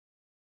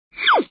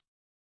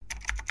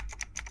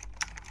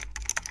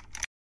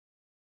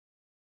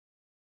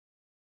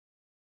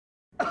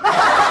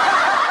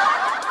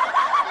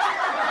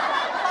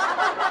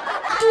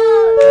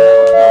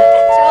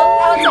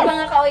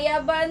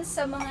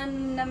sa mga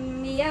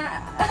namiya.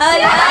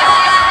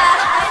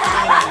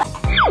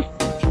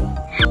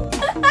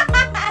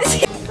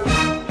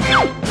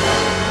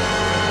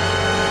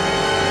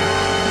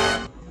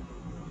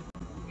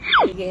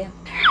 Sige.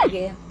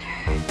 Sige.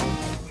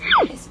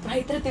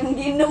 Sprite ito yung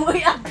ginom mo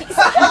yung akis.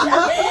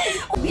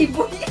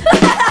 Biboy.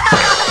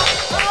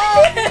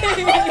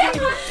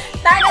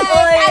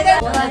 Tagay!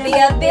 Wanna be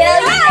a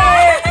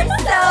billionaire!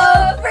 So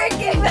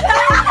freaking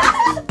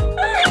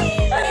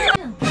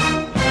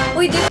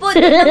Uy, di po!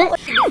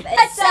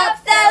 What's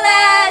up,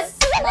 fellas?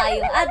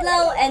 Mayong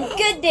adlaw and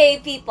good day,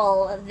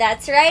 people.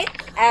 That's right,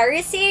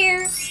 Aries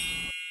here.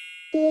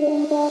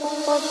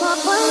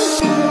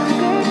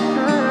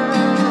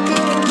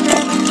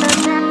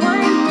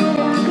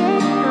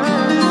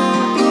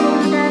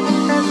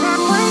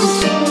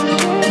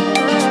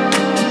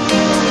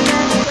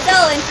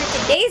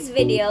 Today's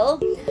video,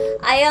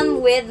 I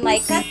am with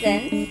my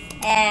cousins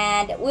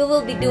and we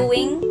will be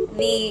doing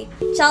the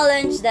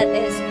challenge that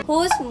is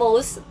who's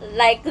most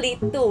likely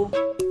to.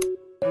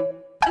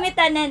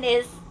 Kamitanan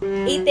is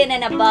 18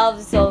 and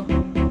above, so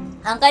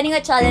ang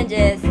kaninga challenge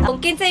is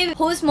kung kinsay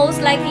who's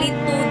most likely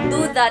to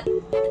do that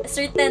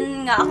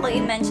certain nga ako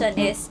i-mention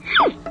is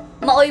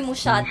maoy mo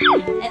shot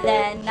and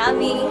then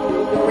nami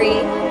pray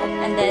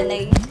and then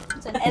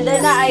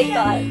I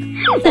got.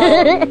 So,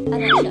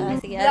 ano siya?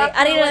 Sige,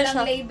 ari lang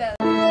siya.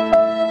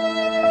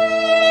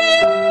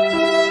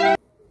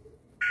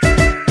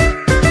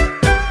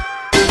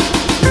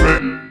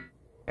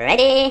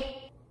 Ready?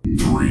 3,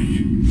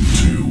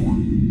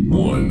 2,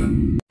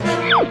 1.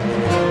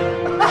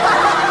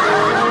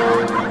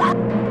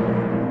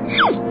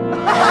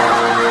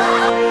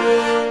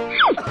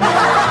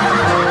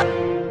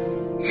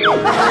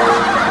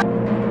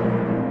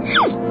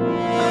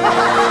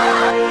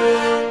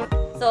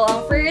 So,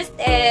 ang first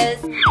is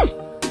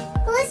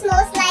who's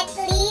most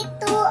likely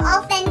to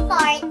often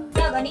fart?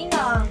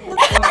 Kanina.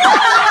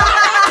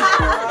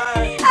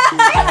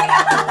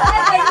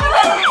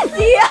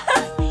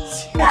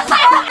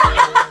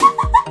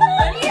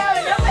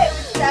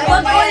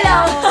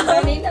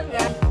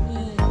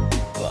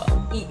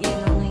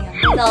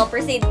 So,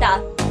 proceed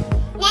ta.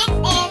 Next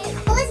is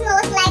who's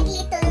most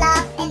likely to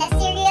laugh in a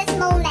serious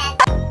moment?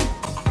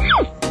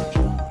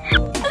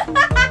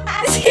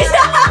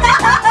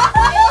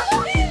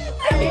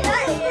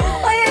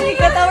 Ay, hindi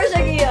ka tawar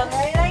siya giya.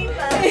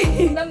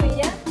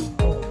 Namiya?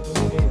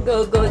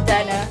 Go, go,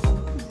 Dana.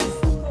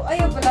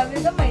 Ayaw pala,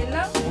 gamay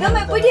lang.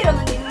 Gamay, pwede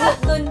naman din.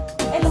 Lumot dun.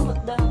 Ay, lumot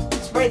dun.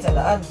 Sprite sa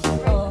daan.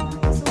 Oo.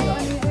 So,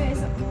 ano yung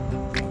isa?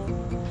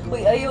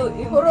 Uy, ayaw.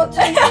 Puro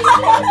chaser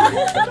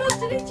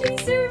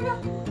ba?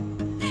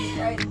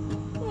 Right.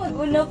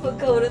 Mag-una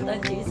pagkaurot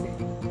ang chaser.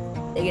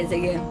 Sige,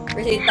 sige.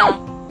 Proceed ta.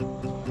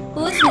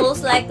 Who's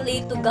most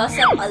likely to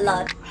gossip a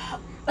lot?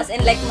 As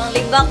in like, mang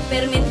libak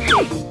permit.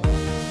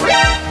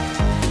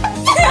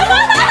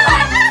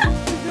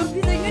 Grabe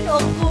na yun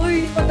ako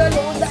eh.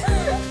 Pagaloda.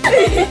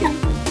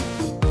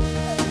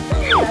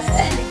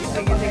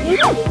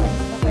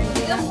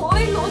 Hindi ako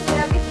eh. Lood na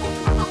namin po.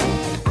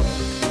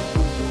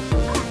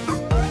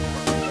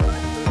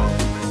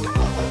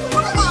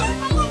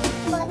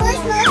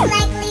 Who's most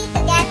likely to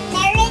get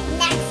married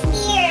next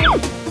year?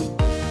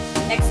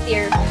 Next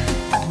year.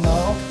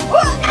 No.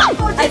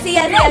 Ay,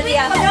 siya.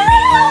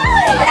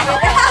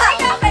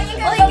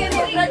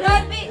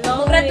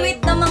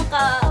 Graduate naman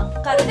ka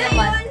karon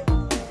naman.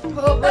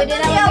 Oo, pwede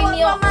naman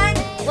yun.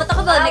 What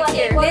ako ba next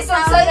year? This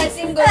one sa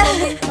single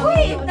moment.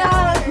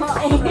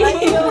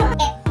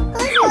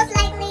 Who's most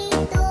likely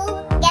to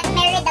get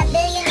married a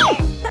billionaire?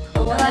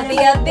 Wanna be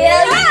a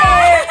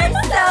billionaire!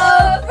 So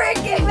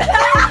freaking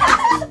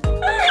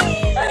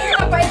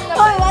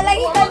Hoy, walang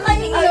ikan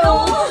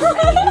kanino.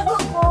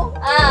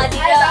 Di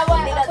na.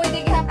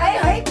 Ay,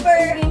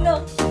 hyper.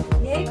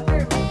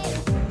 Hyper.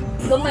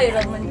 Gamay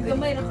raman.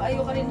 Gamay na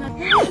kaayo ka rin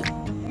natin.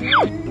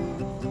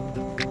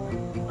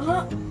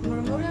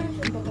 Murmura na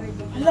siya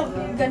Bacardi. Alam,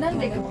 ganan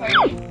din ang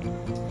Bacardi.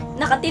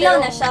 Nakatilaw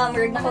na siya,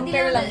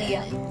 na-compare lang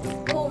niya.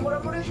 Oo,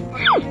 mura-mura siya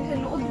Bacardi. Sa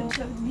luod yun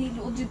siya. Di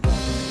luod yun.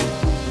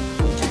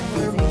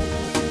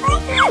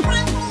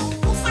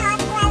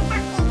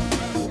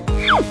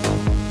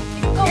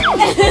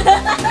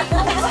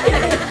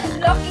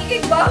 Lucky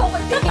kay baho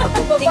magtigil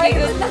ko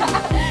babae.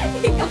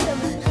 Ikaw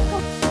naman.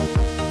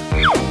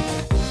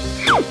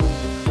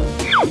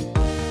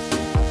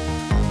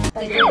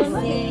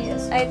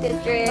 Ay,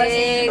 Titrix.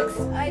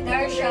 Ay,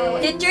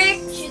 Darsha. Titrix!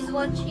 She's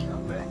watching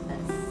over us.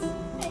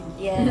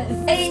 Yes.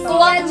 Ay,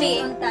 call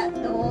me.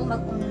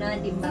 Mag-una,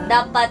 di ba?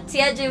 Dapat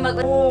siya dyan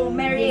mag- Oh,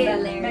 Mary.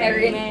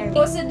 Mary.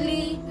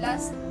 Supposedly,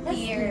 last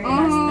year.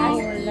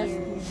 Last year.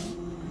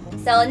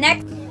 So,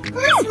 next.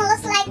 Who's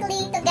most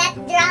likely to get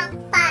drunk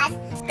fast?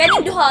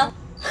 Kanin duha.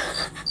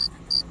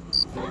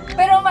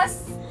 Pero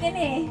mas,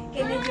 kini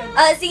Jun.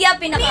 Siya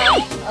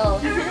pinaka. Oh.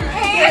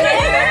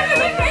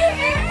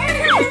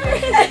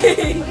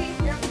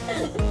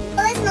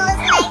 Who's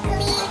most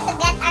likely to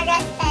get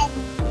arrested?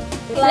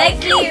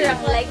 Likely.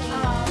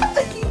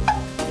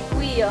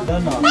 Kuya.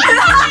 Dano.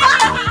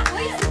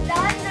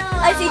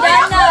 Ay, si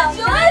Dana.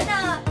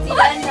 Si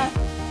Ilan na?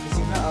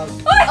 Isip na out.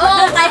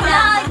 Oh, kaya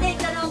hindi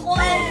ka na ko.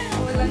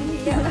 Walang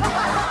hiya.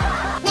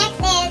 Next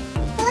is,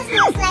 who's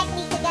most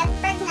likely to get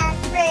pregnant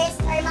first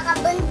or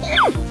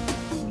makabuntis?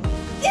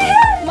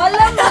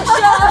 Malamang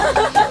siya!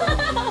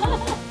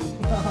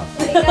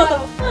 Ikaw.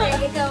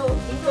 Ikaw.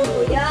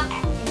 Kuya.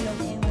 Inom.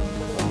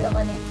 Huwag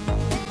ako na.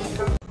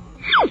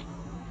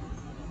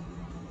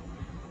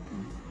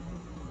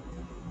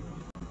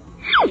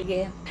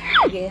 Sige.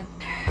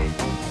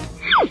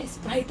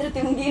 Sprite at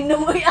yung ginom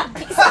mo yung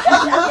apis.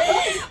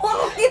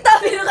 Huwag kita,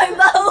 pero kay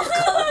baho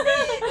ko.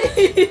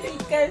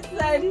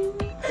 Ikasan.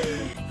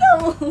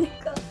 Samong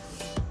ka.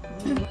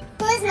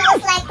 Who's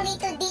most likely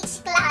to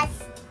ditch class?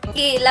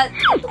 Okay, lahat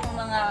itong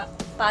mga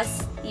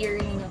past year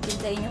ninyo,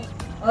 kinsa inyo.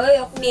 Ay,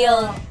 ako. Feel.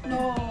 No.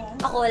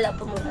 Ako wala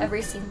pa mo ever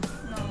seen.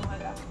 No,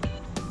 wala.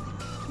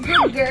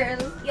 Good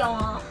girl.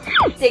 Yeah.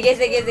 Sige,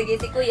 si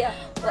kuya.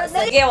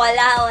 Sige,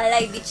 wala,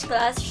 beach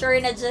class. Sure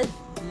na dyan.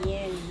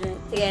 Yes.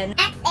 Sige.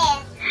 Next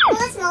is,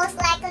 who's most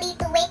likely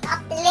to wake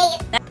up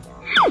late?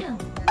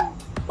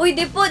 Uy,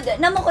 di po,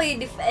 naman ko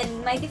yung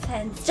my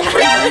defense.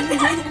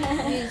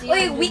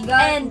 Uy,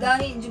 weekend.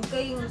 Gahi, jud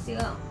kayo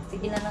siya.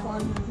 Sige na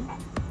naman.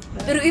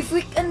 Pero if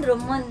weekend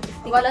raman,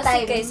 Wala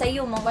time. time. Kay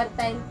sa'yo, mga What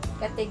time?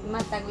 Katig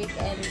matag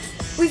weekend.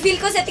 Uy,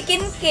 feel ko sa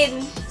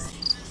tikinkin.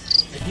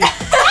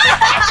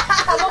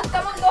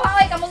 Kamong duha,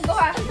 oy, kamong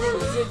duha.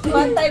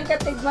 One time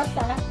katig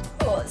mata.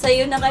 Oh,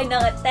 sa'yo na kayo ng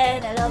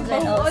 10,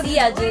 11. Oh,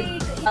 siya, Jud.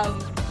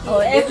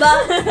 Oh, Eh, diba?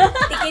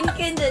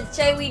 Tikinkin, Jud.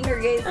 Siya winner,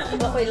 guys.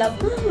 Diba ko love?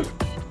 Who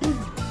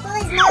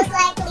is most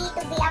likely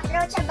to be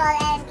approachable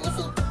and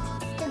easy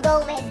to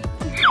go with?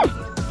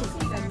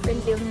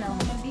 Friendly na.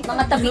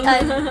 Mga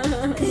tabian.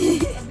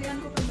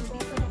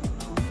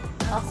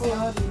 Ako.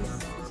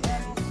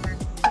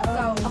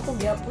 Ikaw. Ako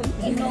gyapon.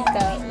 Next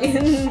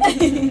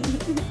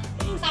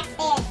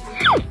is,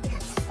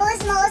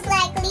 who's most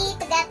likely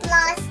to get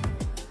lost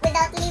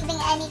without leaving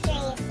any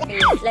trace?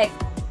 Like,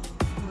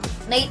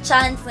 may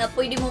chance na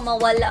pwede mo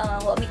mawala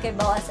nga. Huwag may kay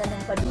bawasan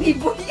ng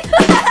pag-biboy.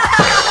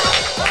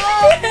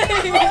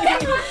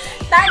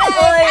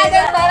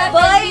 Tagay para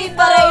Boy,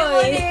 para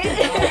yun.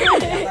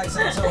 Like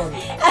sensor.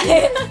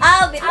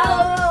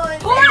 Bitaw.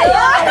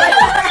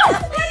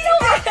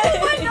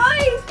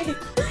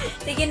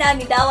 Sige na,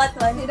 midawat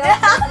man. Ano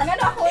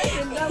ako?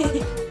 Ano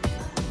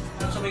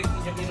sa may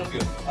inyong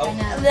yun?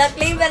 Black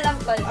label,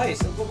 uncle. Ay,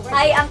 suko ko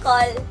Hi,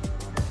 uncle.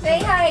 Say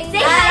hi.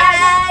 Say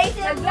hi!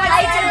 Nag-vlog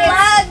Hi to tayo.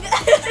 vlog!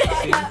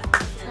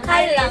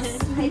 Hi lang.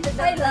 Hi to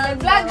the vlog.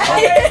 Vlog.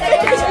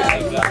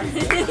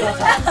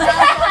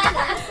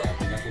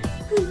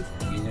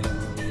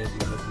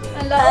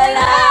 Hello.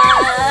 Hala.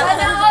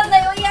 Sana all na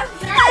uyak.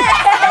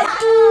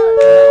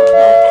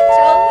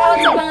 Shout out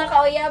sa mga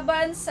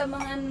kauyaban, sa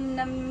mga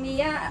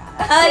namiya.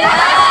 Hala.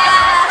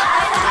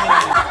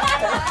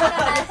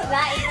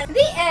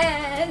 The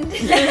end.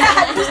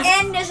 At the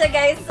end na siya,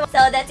 guys. So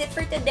that's it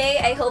for today.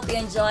 I hope you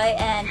enjoy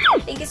and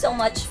thank you so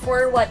much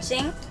for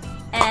watching.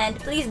 And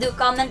please do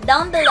comment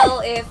down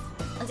below if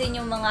ano sa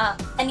inyong mga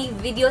any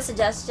video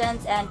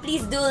suggestions, and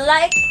please do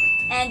like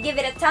and give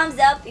it a thumbs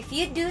up if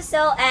you do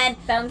so, and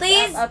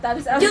please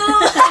Thumbs up. do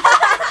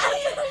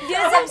do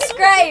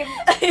subscribe.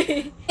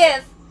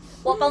 If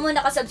wala pa mo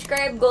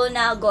naka-subscribe, go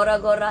na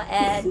gora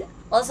and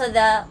also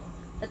the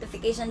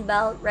notification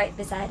bell right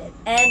beside it.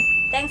 And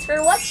thanks for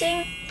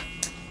watching.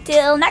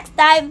 Till next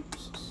time.